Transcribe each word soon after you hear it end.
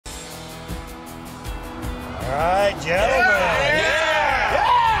right, gentlemen.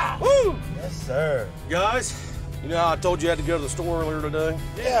 Yeah! Woo! Yes, sir. Guys, you know how I told you had to go to the store earlier today?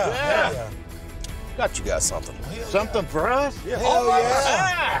 Yeah. Got you guys something. Something for us? Yeah. Hell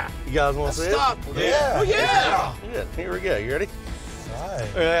yeah. You guys want to see it? Yeah. Oh, yeah. Yeah. Here we go. You ready? All right.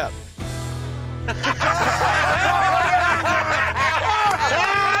 Yeah.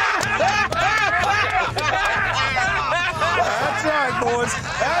 That's right, boys.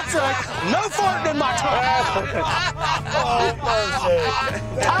 That's right. No farting in my truck. Oh, mercy.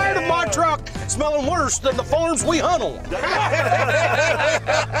 Tired of my truck smelling worse than the farms we hunt on.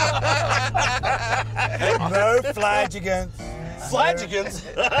 No flagigans. Flagigans?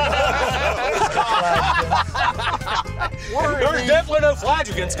 There's definitely no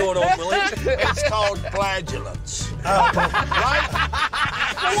flagigans going on, Willie. It's called flagellants. Right?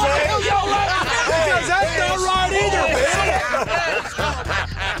 Because that's not right either, Bill.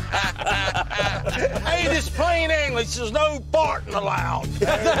 Hey, this plain English, there's no farting allowed.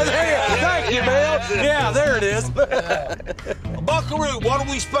 Thank you, Bill. Yeah, there it is. Buckaroo, what are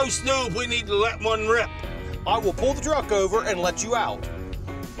we supposed to do if we need to let one rip? I will pull the truck over and let you out.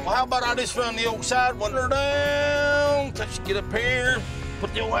 Well, how about I just run the old side window down, get up here,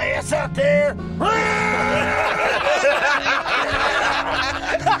 put your ass out there.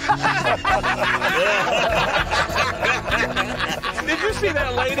 Did you see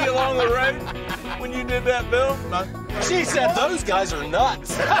that lady along the road when you did that, Bill? She said those guys are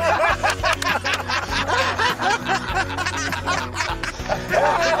nuts.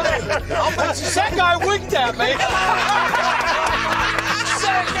 I'll bet you that guy winked at me.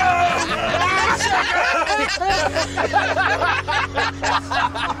 Psycho!